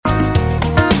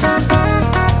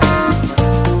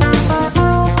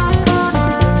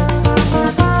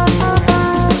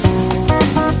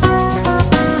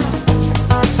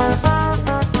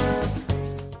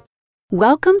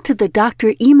Welcome to the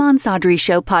Dr. Iman Sadri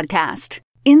Show podcast.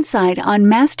 Insight on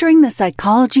mastering the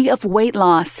psychology of weight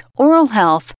loss, oral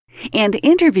health, and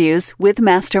interviews with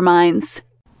masterminds.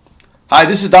 Hi,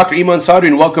 this is Dr. Iman Sadri,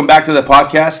 and welcome back to the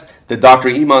podcast, the Dr.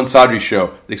 Iman Sadri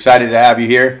Show. Excited to have you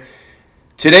here.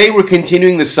 Today, we're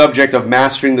continuing the subject of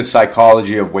mastering the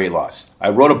psychology of weight loss. I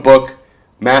wrote a book,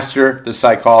 Master the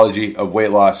Psychology of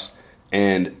Weight Loss,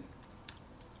 and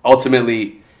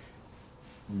ultimately,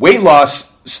 weight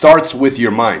loss starts with your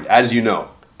mind, as you know.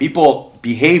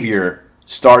 Behavior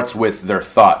starts with their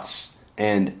thoughts,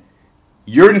 and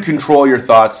you're in control of your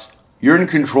thoughts, you're in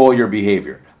control of your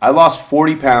behavior. I lost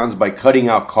 40 pounds by cutting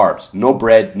out carbs. No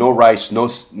bread, no rice,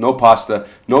 no pasta,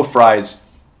 no fries,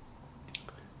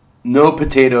 no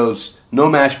potatoes, no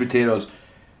mashed potatoes.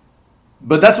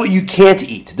 But that's what you can't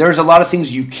eat. There's a lot of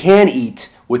things you can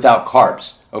eat without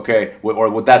carbs, okay?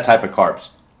 Or with that type of carbs.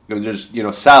 There's,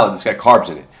 salad that's got carbs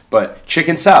in it. But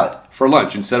chicken salad for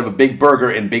lunch instead of a big burger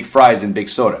and big fries and big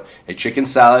soda. A chicken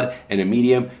salad and a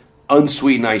medium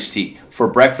unsweetened iced tea. For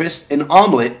breakfast, an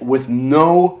omelet with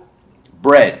no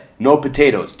bread, no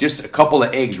potatoes, just a couple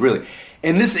of eggs, really.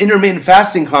 And this intermittent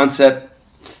fasting concept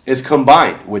is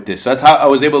combined with this. So that's how I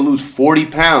was able to lose 40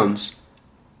 pounds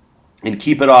and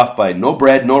keep it off by no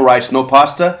bread, no rice, no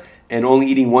pasta, and only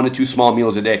eating 1 to 2 small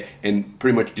meals a day, and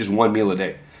pretty much just one meal a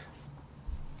day.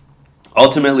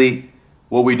 Ultimately,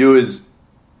 what we do is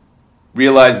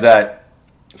realize that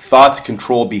thoughts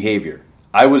control behavior.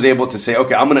 I was able to say,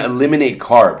 okay, I'm going to eliminate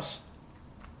carbs.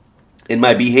 And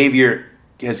my behavior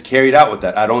has carried out with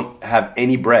that. I don't have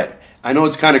any bread. I know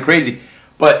it's kind of crazy,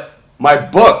 but my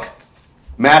book,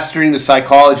 Mastering the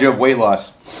Psychology of Weight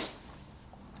Loss,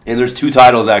 and there's 2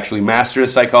 titles actually, Master the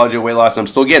Psychology of Weight Loss. I'm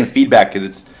still getting feedback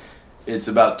because it's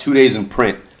about 2 days in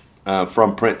print,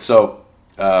 from print. So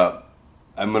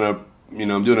I'm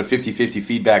doing a 50-50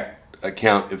 feedback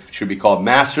account. It should be called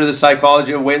Master the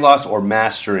Psychology of Weight Loss or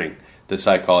Mastering the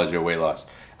Psychology of Weight Loss.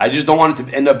 I just don't want it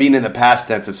to end up being in the past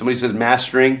tense. If somebody says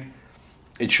mastering,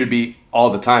 it should be all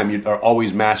the time. You are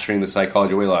always mastering the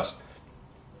psychology of weight loss.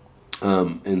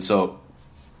 And so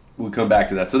we'll come back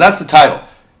to that. So that's the title.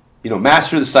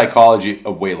 Master the Psychology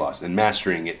of Weight Loss and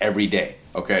mastering it every day.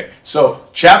 Okay. So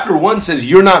chapter 1 says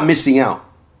you're not missing out.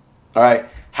 All right.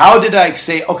 How did I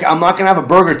say, okay, I'm not going to have a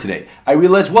burger today? I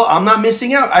realized, well, I'm not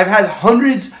missing out. I've had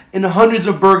hundreds and hundreds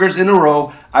of burgers in a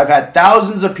row. I've had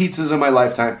thousands of pizzas in my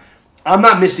lifetime. I'm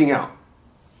not missing out.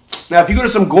 Now, if you go to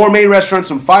some gourmet restaurant,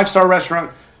 some 5-star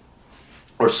restaurant,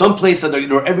 or some place that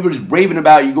everybody's raving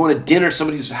about, you go to dinner,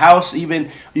 somebody's house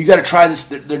even, you got to try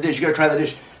their dish, you got to try that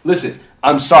dish. Listen,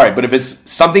 I'm sorry, but if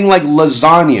it's something like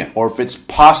lasagna or if it's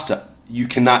pasta, you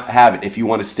cannot have it if you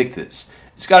want to stick to this.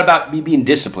 It's got about me being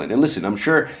disciplined. And listen, I'm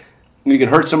sure you can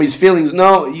hurt somebody's feelings.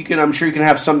 No, I'm sure you can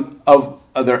have some of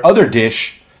their other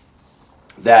dish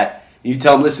that you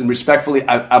tell them, listen, respectfully,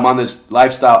 I'm on this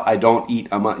lifestyle. I don't eat.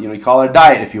 You call it a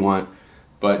diet if you want,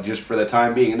 but just for the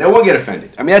time being. And they won't get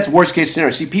offended. I mean, that's worst case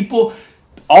scenario. See, people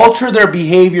alter their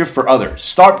behavior for others.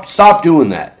 Stop doing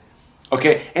that.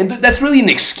 Okay? And that's really an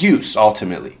excuse,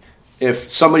 ultimately. If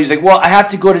somebody's like, well, I have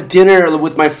to go to dinner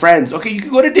with my friends. Okay, you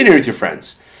can go to dinner with your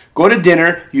friends. Go to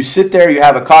dinner, you sit there, you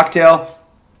have a cocktail,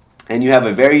 and you have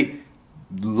a very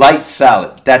light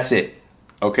salad. That's it,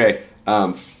 okay,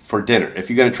 for dinner. If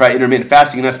you're going to try intermittent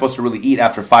fasting, you're not supposed to really eat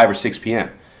after 5 or 6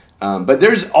 p.m. But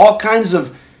there's all kinds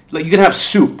of, you can have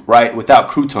soup, right, without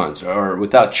croutons or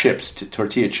without chips,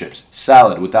 tortilla chips,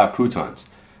 salad without croutons,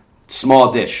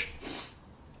 small dish.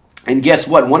 And guess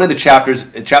what? One of the chapters,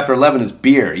 chapter 11, is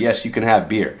beer. Yes, you can have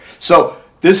beer. So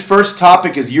this first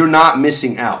topic is you're not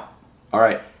missing out, all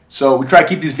right? So we try to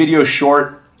keep these videos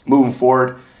short moving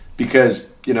forward because,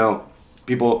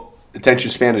 people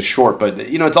attention span is short. But,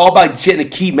 it's all about getting a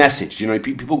key message.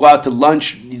 People go out to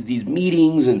lunch, these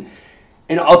meetings, and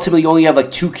ultimately you only have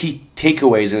 2 key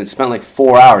takeaways and it's spent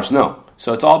 4 hours. No.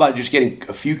 So it's all about just getting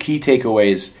a few key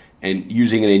takeaways and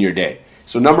using it in your day.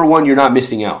 So number 1, you're not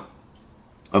missing out.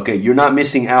 Okay, you're not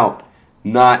missing out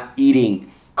not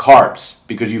eating carbs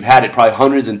because you've had it probably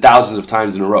hundreds and thousands of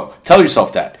times in a row. Tell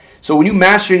yourself that. So when you're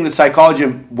mastering the psychology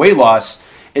of weight loss,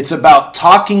 it's about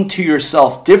talking to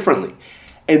yourself differently.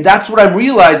 And that's what I'm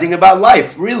realizing about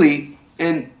life, really.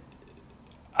 And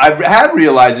I have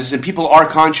realized this, and people are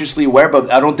consciously aware,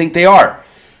 but I don't think they are.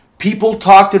 People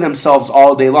talk to themselves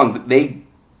all day long. They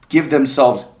give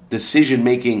themselves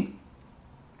decision-making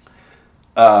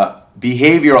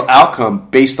behavioral outcome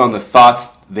based on the thoughts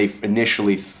they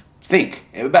initially think.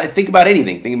 Think about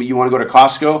anything. Think about you want to go to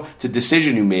Costco, it's a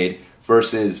decision you made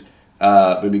versus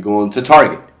maybe going to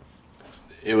Target.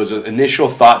 It was an initial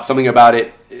thought, something about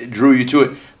it drew you to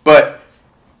it. But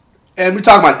and we're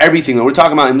talking about everything, though. We're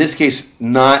talking about, in this case,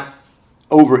 not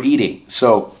overeating.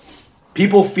 So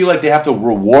people feel like they have to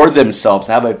reward themselves,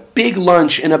 have a big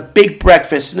lunch and a big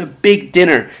breakfast and a big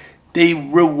dinner. They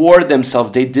reward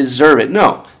themselves. They deserve it.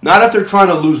 No, not if they're trying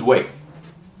to lose weight.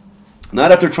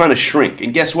 Not if they're trying to shrink.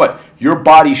 And guess what? Your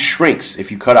body shrinks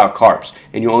if you cut out carbs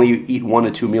and you only eat 1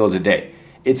 to 2 meals a day.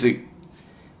 It's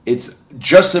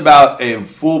just about a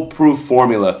foolproof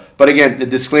formula. But again, the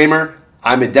disclaimer,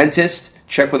 I'm a dentist.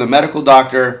 Check with a medical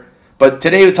doctor. But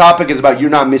today the topic is about you're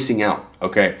not missing out,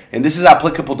 okay? And this is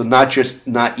applicable to not just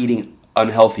not eating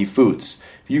unhealthy foods.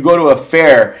 If you go to a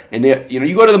fair and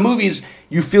you go to the movies,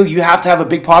 you feel you have to have a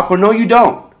big popcorn. No, you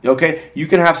don't, okay? You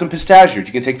can have some pistachios.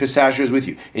 You can take pistachios with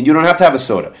you. And you don't have to have a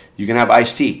soda. You can have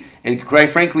iced tea. And quite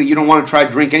frankly, you don't want to try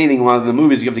to drink anything while in the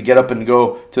movies. You have to get up and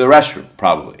go to the restroom,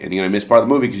 probably. And you're going to miss part of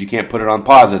the movie because you can't put it on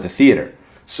pause at the theater.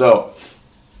 So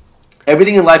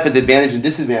everything in life has advantage and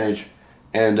disadvantage.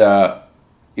 And,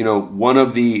 one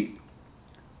of the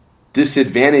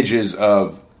disadvantages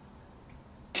of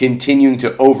continuing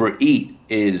to overeat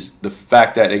is the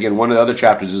fact that, again, one of the other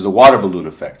chapters is the water balloon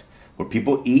effect. Where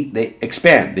people eat, they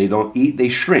expand. They don't eat, they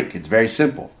shrink. It's very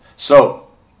simple. So,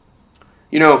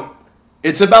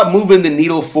 it's about moving the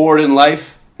needle forward in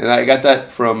life. And I got that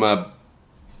from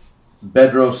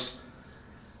Bedros,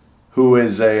 who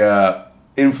is a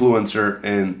influencer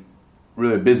and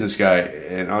really a business guy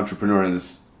and entrepreneur, and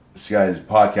this guy's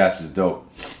podcast is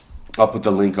dope. I'll put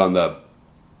the link on the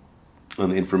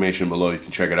information below. You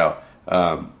can check it out.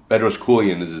 Bedros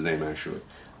Keuilian is his name, actually.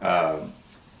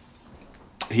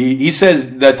 He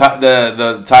says that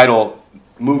the title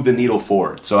 "Move the Needle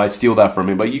Forward," so I steal that from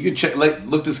him. But you can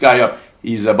look this guy up.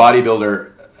 He's a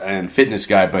bodybuilder and fitness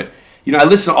guy. But I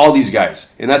listen to all these guys,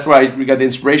 and that's where we got the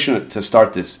inspiration to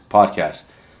start this podcast.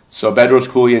 So Bedros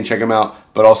Keuilian, check him out.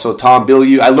 But also Tom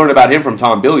Bilyeu. I learned about him from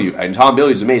Tom Bilyeu. And Tom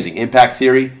Bilyeu is amazing. Impact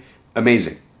Theory,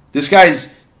 amazing. This guy's,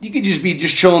 you could just be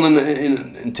chilling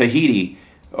in Tahiti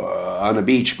on a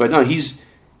beach. But no, he's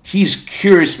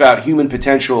curious about human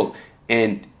potential.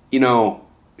 And,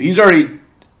 he's already,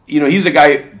 he's a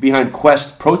guy behind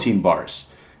Quest protein bars.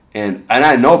 And I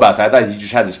didn't know about that. I thought he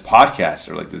just had this podcast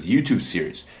or like this YouTube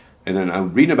series. And then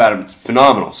I'm reading about him. It's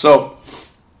phenomenal. So,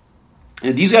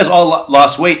 and these guys all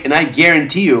lost weight, and I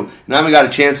guarantee you, and I haven't got a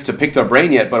chance to pick their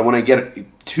brain yet, but when I get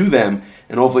to them,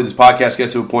 and hopefully this podcast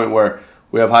gets to a point where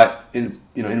we have high,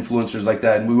 influencers like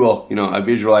that, and we will, I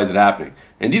visualize it happening.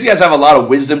 And these guys have a lot of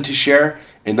wisdom to share,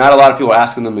 and not a lot of people are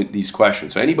asking them these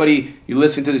questions. So anybody, you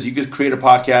listen to this, you could create a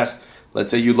podcast.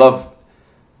 Let's say you love,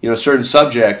 a certain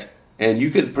subject, and you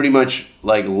could pretty much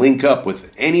link up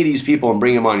with any of these people and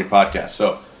bring them on your podcast.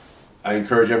 So I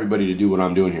encourage everybody to do what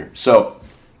I'm doing here. So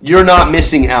you're not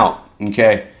missing out,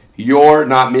 okay? You're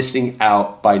not missing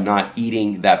out by not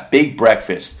eating that big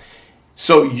breakfast.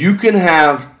 So you can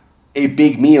have a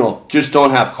big meal, just don't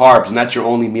have carbs, and that's your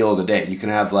only meal of the day. You can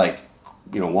have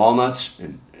walnuts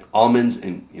and almonds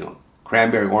and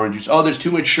cranberry orange juice. Oh, there's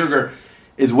too much sugar.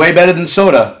 It's way better than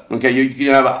soda. Okay, you can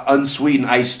have an unsweetened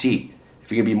iced tea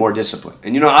if you can be more disciplined.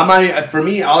 And for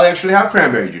me, I'll actually have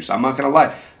cranberry juice. I'm not gonna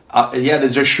lie.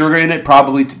 There's sugar in it,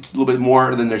 probably a little bit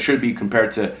more than there should be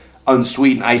compared to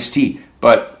unsweetened iced tea.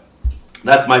 But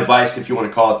that's my vice, if you want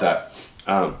to call it that.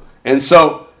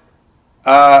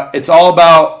 It's all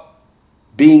about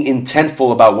being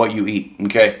intentful about what you eat,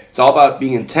 okay? It's all about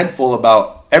being intentful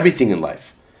about everything in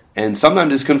life. And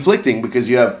sometimes it's conflicting because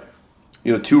you have,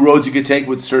 two roads you could take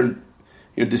with certain,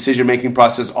 decision-making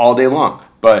process all day long.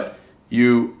 But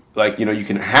you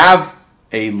can have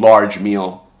a large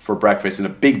meal for breakfast and a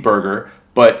big burger,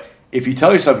 but if you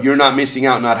tell yourself you're not missing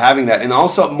out not having that, and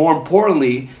also more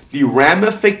importantly, the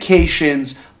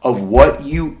ramifications of what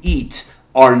you eat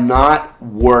are not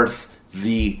worth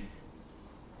the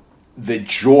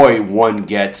joy one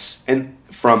gets and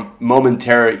from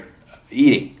momentary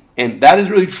eating. And that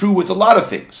is really true with a lot of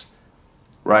things,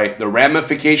 right? The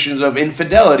ramifications of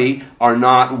infidelity are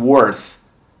not worth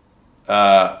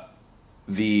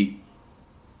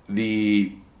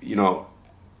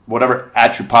whatever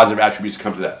positive attributes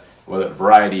come to that, whether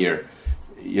variety or,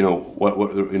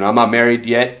 I'm not married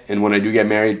yet, and when I do get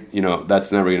married,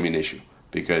 that's never going to be an issue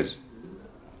because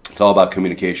it's all about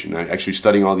communication. I'm actually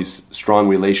studying all these strong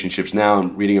relationships now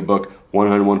and reading a book,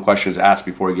 101 Questions Asked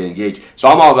Before You Get Engaged. So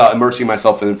I'm all about immersing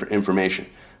myself in information.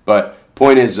 But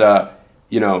point is, the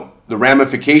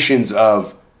ramifications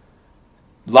of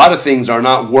a lot of things are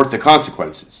not worth the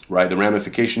consequences, right? The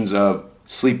ramifications of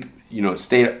sleep,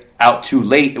 staying out too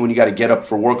late and when you got to get up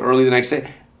for work early the next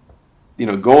day,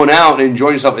 going out and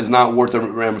enjoying yourself is not worth the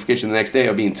ramification the next day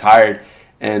of being tired.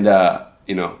 And,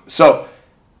 so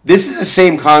this is the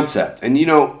same concept. And,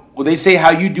 Well, they say how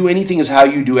you do anything is how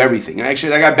you do everything. And actually,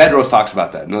 that guy Bedros talks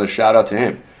about that. Another shout out to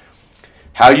him.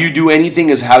 How you do anything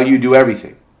is how you do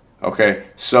everything. Okay?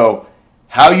 So,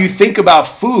 how you think about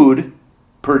food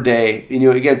per day,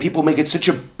 again, people make it such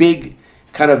a big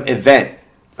kind of event.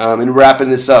 And wrapping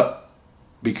this up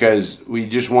because we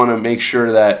just want to make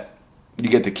sure that you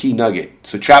get the key nugget.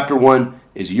 So, chapter 1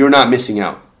 is you're not missing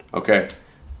out. Okay?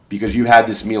 Because you had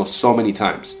this meal so many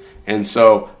times. And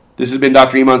so, this has been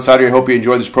Dr. Iman Sadri. I hope you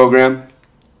enjoyed this program.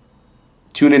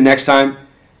 Tune in next time.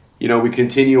 We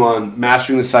continue on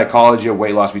mastering the psychology of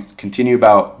weight loss. We continue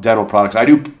about dental products. I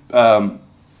do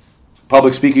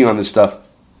public speaking on this stuff,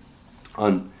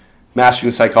 on mastering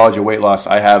the psychology of weight loss.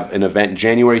 I have an event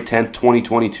January 10th,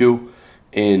 2022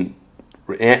 in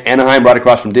Anaheim, right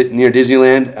across from near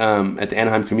Disneyland at the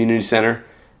Anaheim Community Center.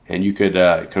 And you could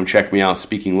come check me out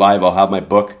speaking live. I'll have my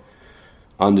book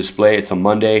on display. It's a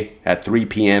Monday at 3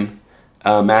 p.m.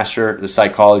 Master the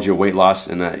Psychology of Weight Loss,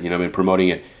 and I've been promoting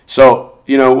it. So,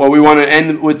 what we want to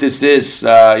end with this is,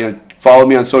 follow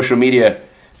me on social media.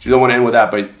 You don't want to end with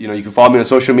that, but you can follow me on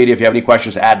social media if you have any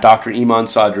questions. At Dr. Iman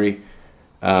Sadri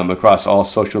across all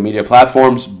social media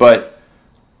platforms. But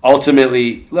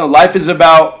ultimately, life is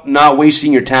about not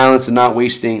wasting your talents and not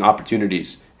wasting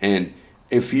opportunities. And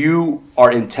if you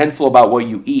are intentful about what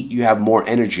you eat, you have more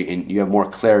energy and you have more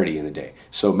clarity in the day.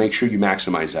 So make sure you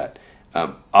maximize that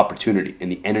opportunity and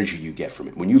the energy you get from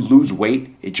it. When you lose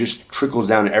weight, it just trickles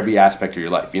down to every aspect of your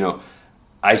life.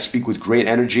 I speak with great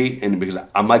energy, and because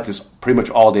I'm like this pretty much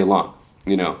all day long,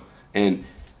 and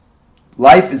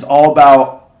life is all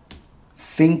about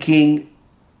thinking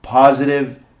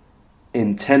positive,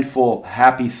 intentful,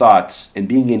 happy thoughts and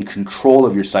being in control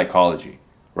of your psychology,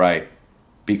 right?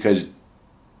 Because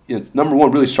number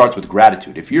one really starts with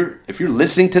gratitude. If you're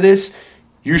listening to this,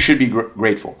 you should be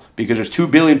grateful, because there's 2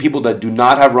 billion people that do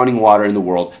not have running water in the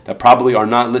world that probably are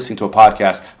not listening to a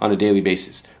podcast on a daily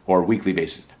basis or a weekly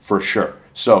basis, for sure.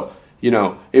 So,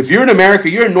 if you're in America,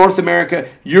 you're in North America,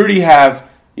 you already have,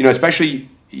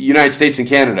 especially United States and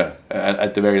Canada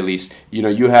at the very least,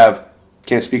 you have,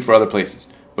 can't speak for other places,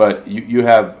 but you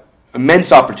have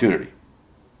immense opportunity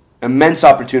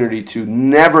to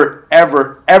never,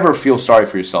 ever, ever feel sorry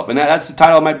for yourself. And that's the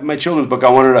title of my children's book.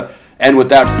 I wanted to end with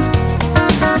that.